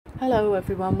Hello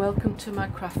everyone, welcome to my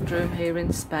craft room here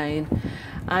in Spain.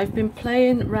 I've been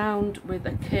playing around with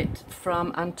a kit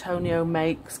from Antonio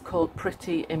Makes called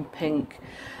Pretty in Pink,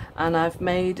 and I've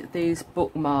made these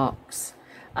bookmarks,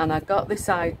 and I got this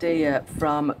idea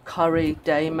from Corrie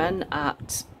Damon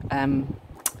at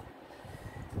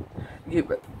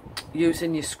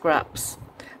Using Your Scraps,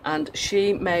 and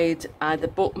she made either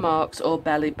bookmarks or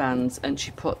belly bands, and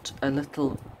she put a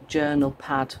little journal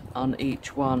pad on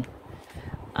each one.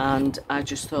 And I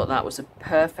just thought that was a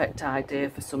perfect idea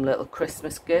for some little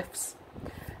Christmas gifts,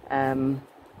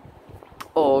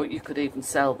 or you could even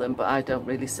sell them, but I don't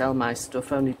really sell my stuff,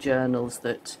 only journals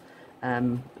that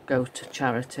go to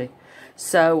charity.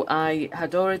 So I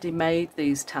had already made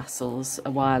these tassels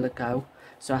a while ago,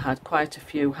 so I had quite a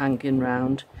few hanging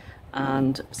round,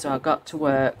 and so I got to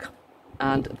work,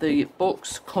 and the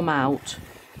books come out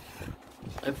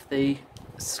of the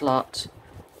slot,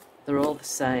 they're all the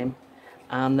same.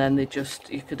 And then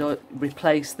you could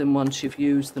replace them once you've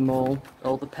used them all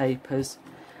the papers,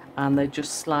 and they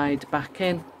just slide back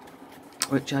in,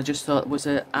 which I just thought was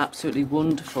an absolutely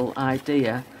wonderful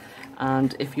idea.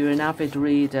 And if you're an avid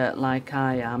reader like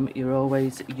I am, you're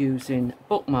always using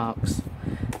bookmarks.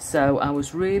 So I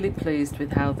was really pleased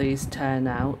with how these turn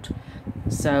out.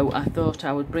 So I thought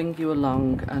I would bring you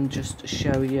along and just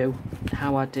show you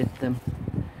how I did them.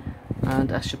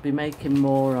 And I should be making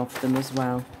more of them as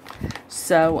well.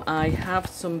 So I have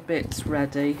some bits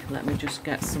ready. Let me just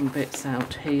get some bits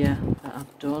out here that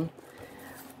I've done.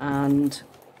 And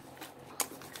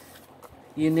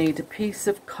you need a piece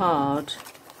of card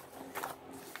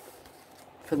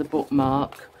for the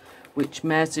bookmark, which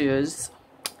measures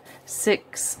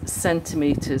 6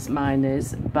 centimetres, mine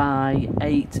is, by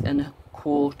 8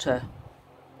 1/4.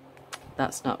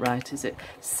 That's not right, is it?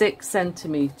 6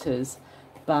 centimetres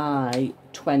by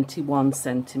 21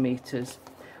 centimetres,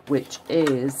 which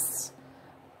is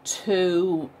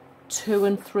 2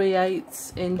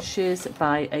 3/8 inches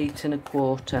by 8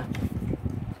 1/4.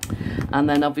 And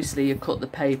then obviously you cut the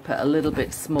paper a little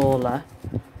bit smaller,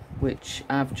 which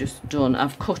I've just done.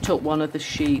 I've cut up one of the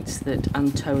sheets that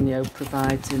Antonio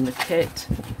provides in the kit.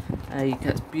 You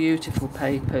get beautiful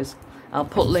papers. I'll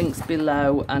put links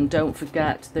below, and don't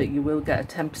forget that you will get a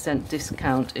 10%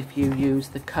 discount if you use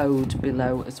the code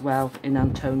below as well in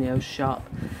Antonio's shop,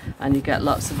 and you get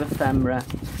lots of ephemera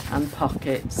and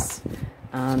pockets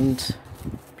and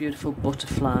beautiful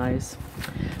butterflies.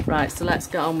 Right, so let's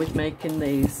get on with making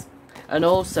these. And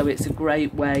also it's a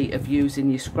great way of using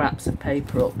your scraps of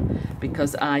paper up,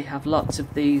 because I have lots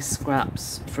of these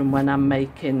scraps from when I'm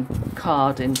making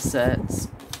card inserts.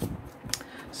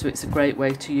 So it's a great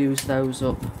way to use those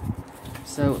up.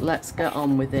 So let's get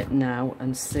on with it now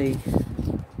and see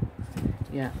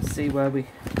where we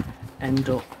end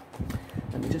up.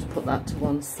 Let me just put that to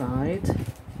one side.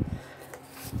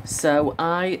 So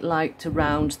I like to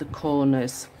round the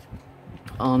corners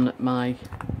on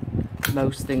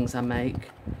most things I make.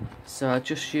 So I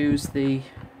just use the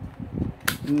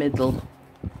middle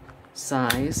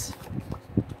size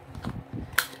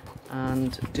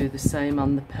and do the same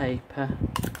on the paper.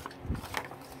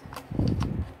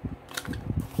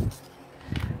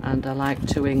 And I like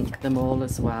to ink them all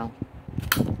as well.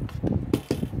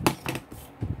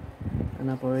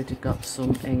 And I've already got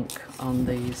some ink on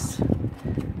these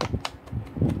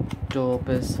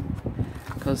daubers,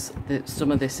 because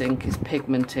some of this ink is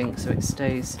pigment ink, so it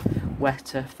stays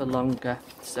wetter for longer.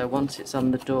 So once it's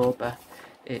on the dauber,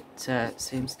 it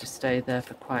seems to stay there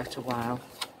for quite a while.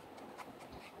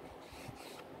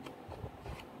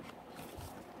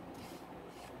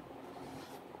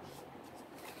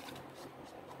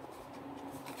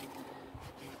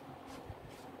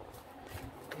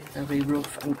 Very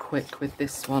rough and quick with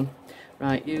this one.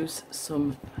 Right, use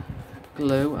some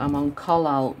glue. I'm on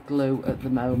collal glue at the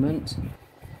moment,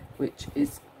 which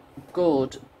is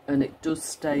good, and it does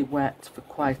stay wet for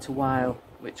quite a while,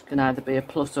 which can either be a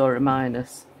plus or a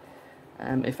minus.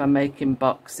 If I'm making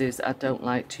boxes, I don't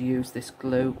like to use this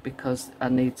glue, because I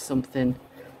need something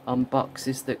on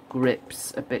boxes that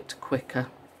grips a bit quicker.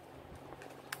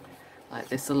 Like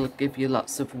this will give you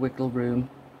lots of wiggle room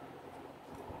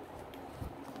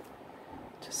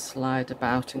to slide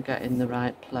about and get in the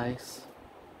right place.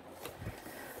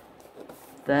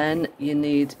 Then you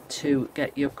need to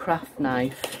get your craft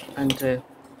knife and a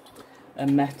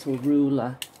metal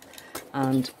ruler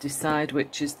and decide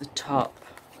which is the top,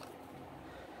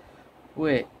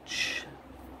 which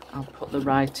I'll put the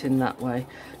right in that way.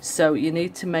 So you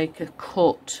need to make a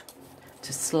cut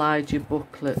to slide your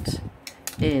booklet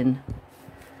in.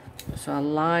 So I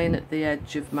line at the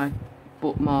edge of my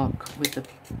bookmark with the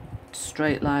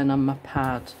straight line on my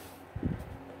pad,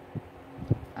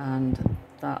 and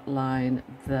that line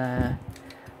there,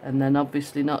 and then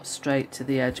obviously not straight to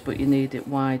the edge, but you need it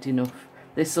wide enough.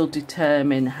 This will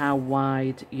determine how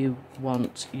wide you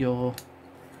want your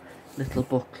little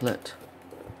booklet,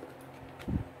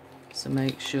 so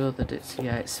make sure that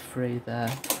it's free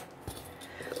there.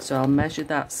 So I'll measure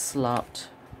that slot,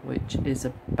 which is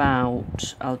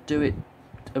about, I'll do it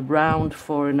around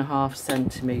 4.5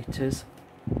 centimetres.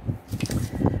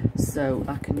 So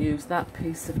I can use that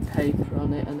piece of paper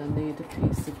on it, and I need a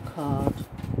piece of card.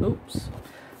 Oops,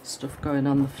 stuff going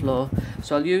on the floor.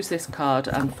 So I'll use this card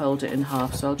and fold it in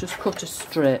half. So I'll just cut a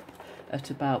strip at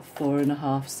about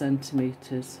 4.5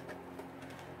 centimetres.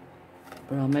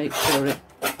 But I'll make sure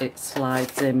it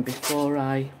slides in before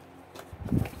I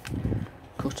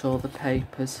cut all the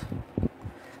papers.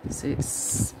 See,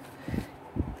 it's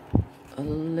a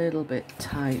little bit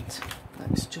tight.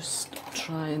 Let's just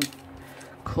try and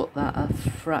cut that a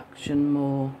fraction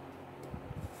more.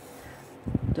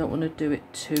 Don't want to do it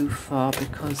too far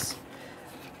because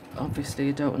obviously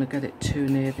you don't want to get it too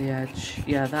near the edge.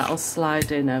 Yeah, that'll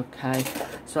slide in okay.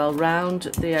 So I'll round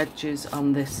the edges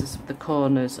on this, the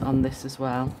corners on this as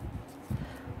well.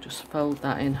 Just fold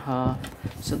that in half,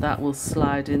 so that will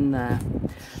slide in there.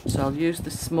 So I'll use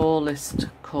the smallest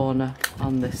corner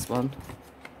on this one.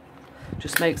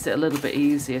 Just makes it a little bit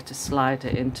easier to slide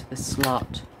it into the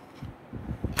slot.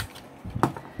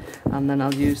 And then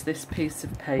I'll use this piece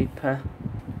of paper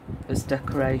as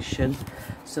decoration.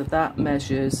 So that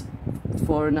measures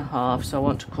 4.5, so I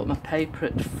want to cut my paper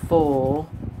at 4,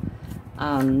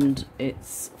 and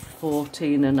it's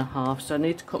 14.5, so I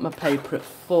need to cut my paper at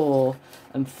 4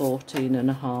 and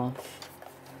 14.5.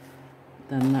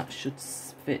 Then that should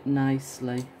fit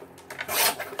nicely.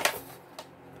 Let's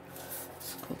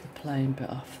cut the plain bit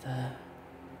off there.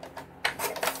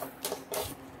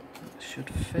 That should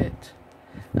fit.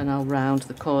 And I'll round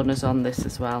the corners on this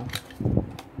as well.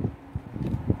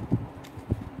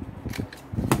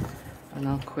 And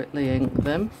I'll quickly ink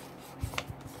them.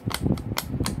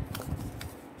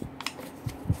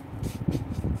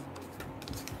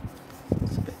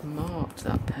 It's a bit marked,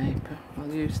 that paper.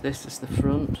 I'll use this as the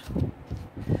front.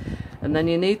 And then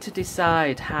you need to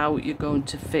decide how you're going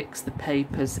to fix the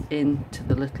papers into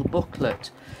the little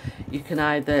booklet. You can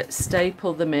either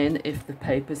staple them in if the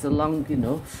papers are long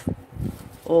enough,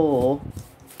 or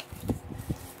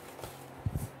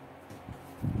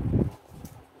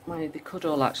they could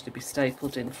all actually be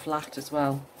stapled in flat as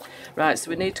well. Right, so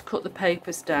we need to cut the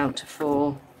papers down to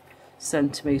 4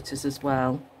 centimetres as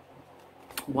well,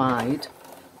 wide,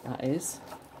 that is.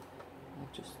 I'll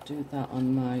just do that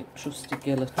on my trusty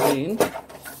guillotine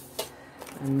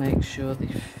and make sure they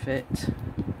fit.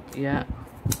 Yeah,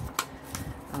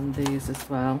 and these as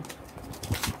well.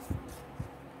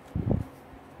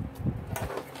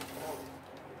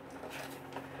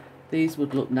 These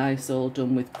would look nice all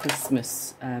done with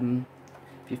Christmas. If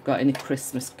you've got any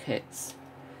Christmas kits,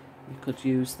 you could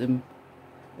use them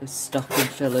as stocking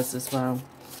fillers as well.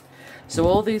 So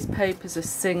all these papers are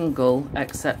single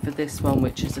except for this one,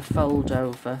 which is a fold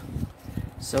over.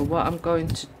 So what I'm going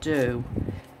to do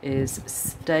is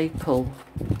staple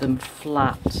them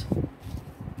flat.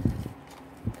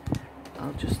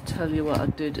 I'll just tell you what I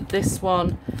did. This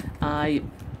one I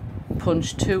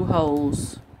punched 2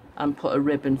 holes and put a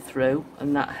ribbon through,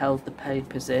 and that held the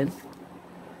papers in.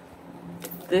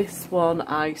 This one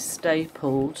I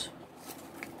stapled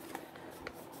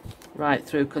right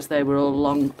through because they were all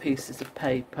long pieces of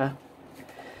paper.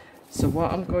 So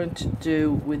what I'm going to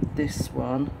do with this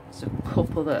one, there's a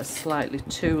couple that are slightly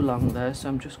too long there, so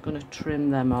I'm just going to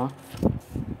trim them off.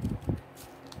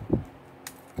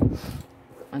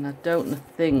 And I don't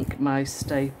think my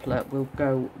stapler will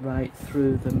go right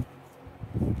through them.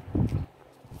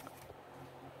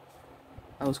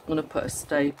 I was going to put a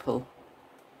staple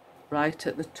right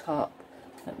at the top.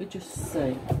 Let me just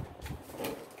see.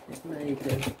 It may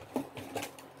do.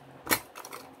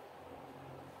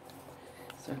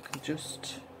 So I can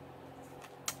just...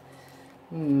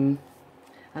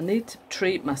 I need to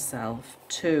treat myself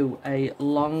to a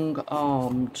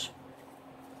long-armed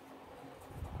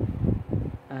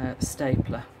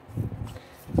stapler.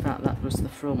 In fact, that was the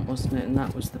front, wasn't it? And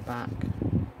that was the back.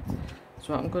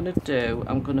 So what I'm going to do,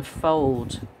 I'm going to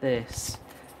fold this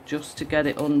just to get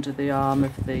it under the arm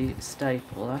of the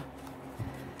stapler,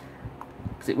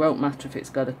 because it won't matter if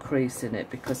it's got a crease in it,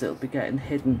 because it'll be getting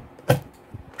hidden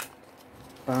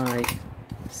by,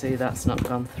 see, that's not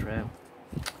gone through.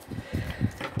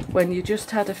 When you just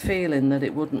had a feeling that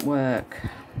it wouldn't work,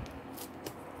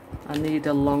 I need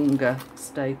a longer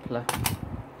stapler.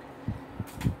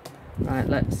 Right,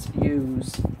 let's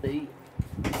use the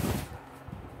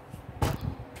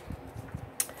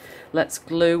Let's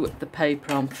glue the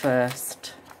paper on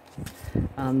first,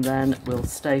 and then we'll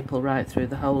staple right through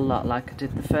the whole lot like I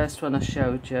did the first one I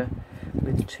showed you,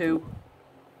 with two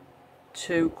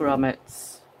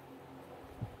grommets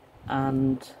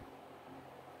and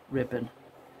ribbon.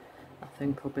 I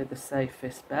think will be the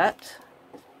safest bet.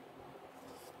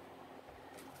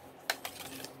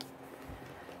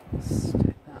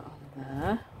 Stick that on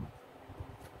there.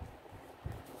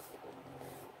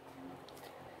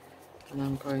 And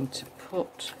I'm going to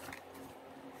put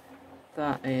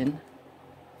that in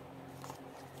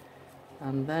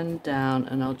and then down,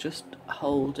 and I'll just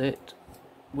hold it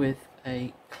with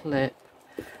a clip.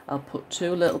 I'll put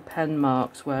 2 little pen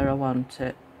marks where I want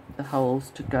it, the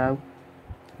holes to go,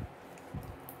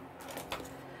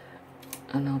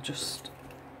 and I'll just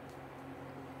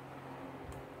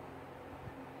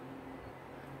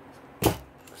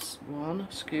one,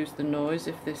 excuse the noise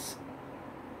if this.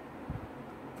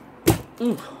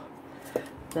 Ooh.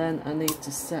 Then I need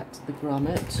to set the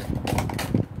grommet.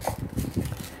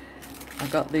 I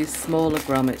got these smaller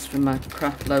grommets from my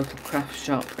local craft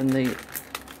shop, and they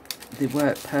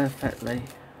work perfectly.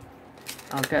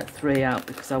 I'll get 3 out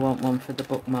because I want one for the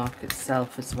bookmark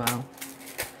itself as well.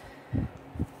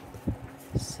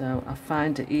 So I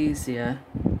find it easier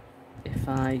if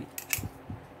I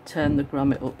turn the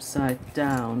grommet upside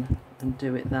down and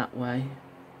do it that way.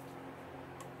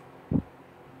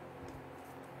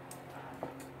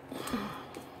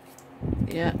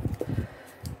 Yeah,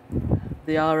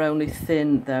 they are only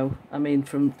thin though, I mean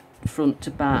from front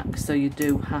to back, so you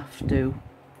can't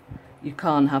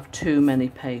have too many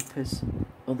papers,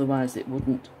 otherwise it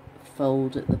wouldn't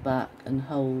fold at the back and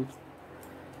hold.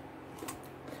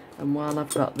 And while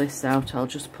I've got this out, I'll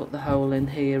just put the hole in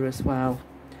here as well,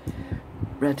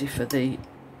 ready for the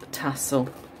tassel.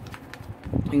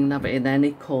 You can have it in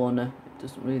any corner, it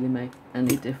doesn't really make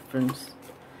any difference.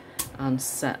 And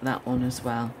set that one as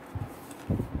well.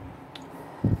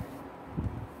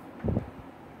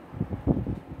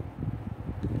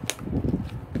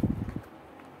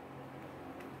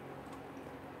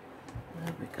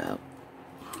 There we go.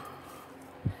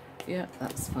 Yeah,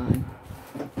 that's fine.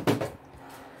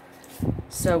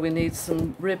 So we need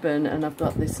some ribbon, and I've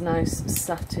got this nice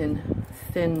satin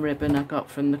thin ribbon I got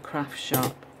from the craft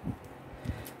shop.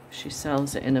 She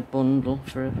sells it in a bundle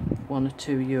for €1 or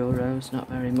 €2, not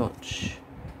very much.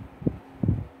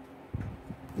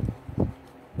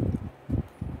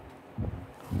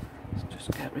 Let's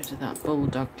just get rid of that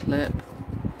bulldog clip.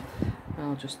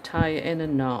 I'll just tie it in a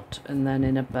knot and then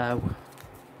in a bow.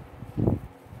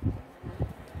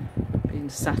 Being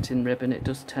satin ribbon, it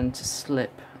does tend to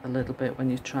slip a little bit when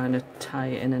you're trying to tie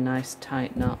it in a nice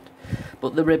tight knot.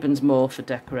 But the ribbon's more for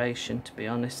decoration, to be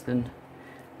honest, than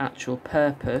actual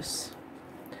purpose.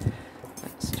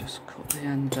 Let's just cut the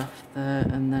end off there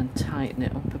and then tighten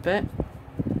it up a bit.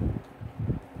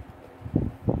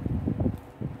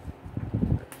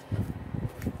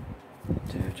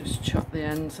 Just chop the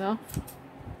ends off,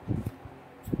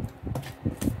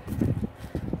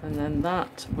 and then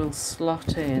that will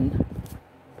slot in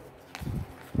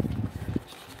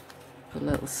the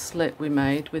little slit we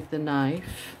made with the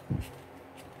knife.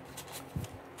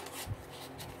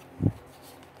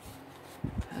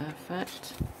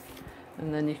 Perfect.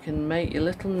 And then you can make your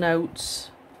little notes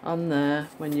on there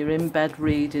when you're in bed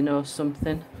reading or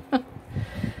something.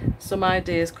 Some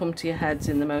ideas come to your heads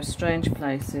in the most strange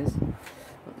places.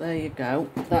 But there you go,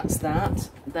 that's that.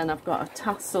 Then I've got a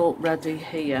tassel ready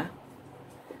here,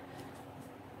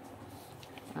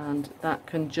 and that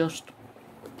can just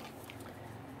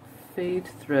feed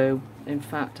through. In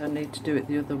fact, I need to do it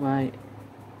the other way.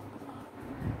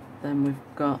 Then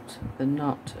we've got the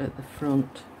knot at the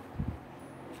front.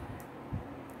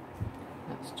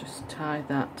 Let's just tie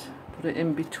that, put it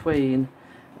in between,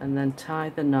 and then tie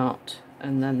the knot,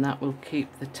 and then that will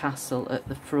keep the tassel at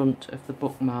the front of the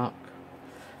bookmark.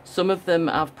 Some of them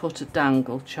I've put a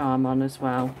dangle charm on as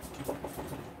well.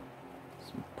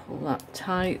 So pull that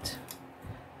tight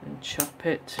and chop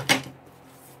it.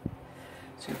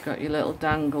 So you've got your little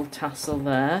dangle tassel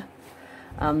there.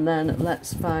 And then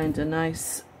let's find a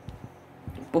nice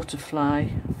butterfly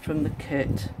from the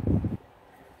kit.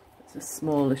 It's a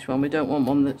smallish one, we don't want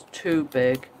one that's too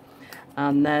big.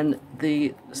 And then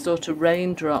the sort of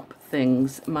raindrop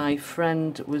things, my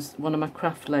friend was one of my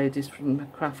craft ladies from the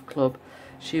craft club.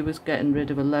 She was getting rid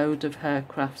of a load of her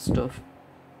craft stuff,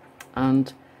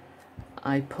 and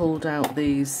I pulled out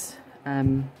these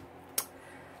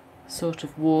sort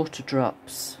of water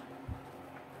drops.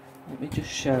 Let me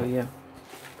just show you.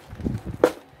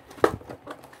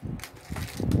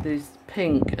 There's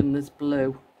pink and there's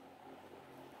blue.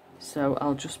 So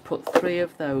I'll just put 3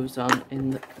 of those on in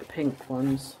the pink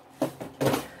ones.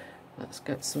 Let's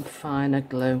get some finer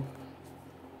glue.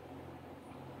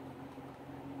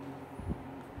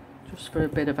 Just for a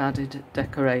bit of added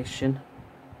decoration.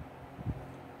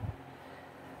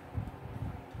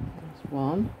 There's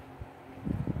 1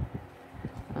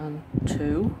 and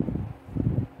 2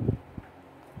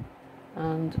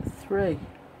 and 3.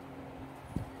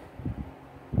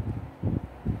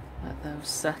 Let those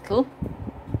settle.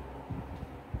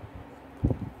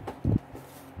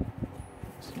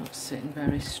 It's not sitting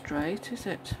very straight, is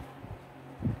it?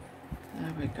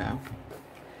 There we go.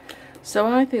 So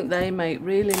I think they make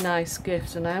really nice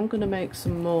gifts, and I'm going to make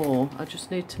some more. I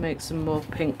just need to make some more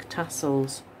pink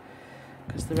tassels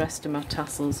because the rest of my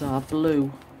tassels are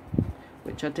blue,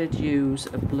 which I did use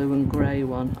a blue and grey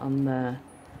one on there.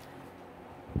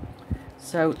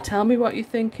 So tell me what you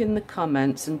think in the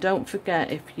comments, and don't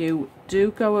forget, if you do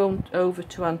go over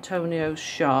to Antonio's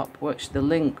shop, which the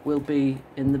link will be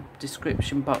in the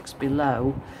description box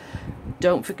below,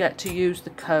 don't forget to use the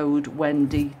code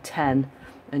Wendy10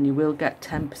 and you will get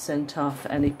 10% off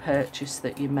any purchase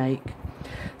that you make.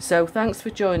 So thanks for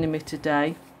joining me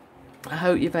today. I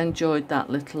hope you've enjoyed that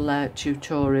little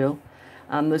tutorial,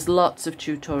 and there's lots of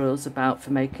tutorials about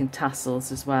for making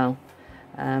tassels as well.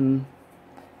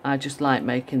 I just like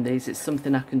making these. It's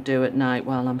something I can do at night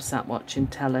while I'm sat watching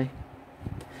telly.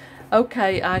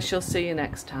 Okay, I shall see you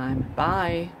next time.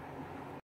 Bye.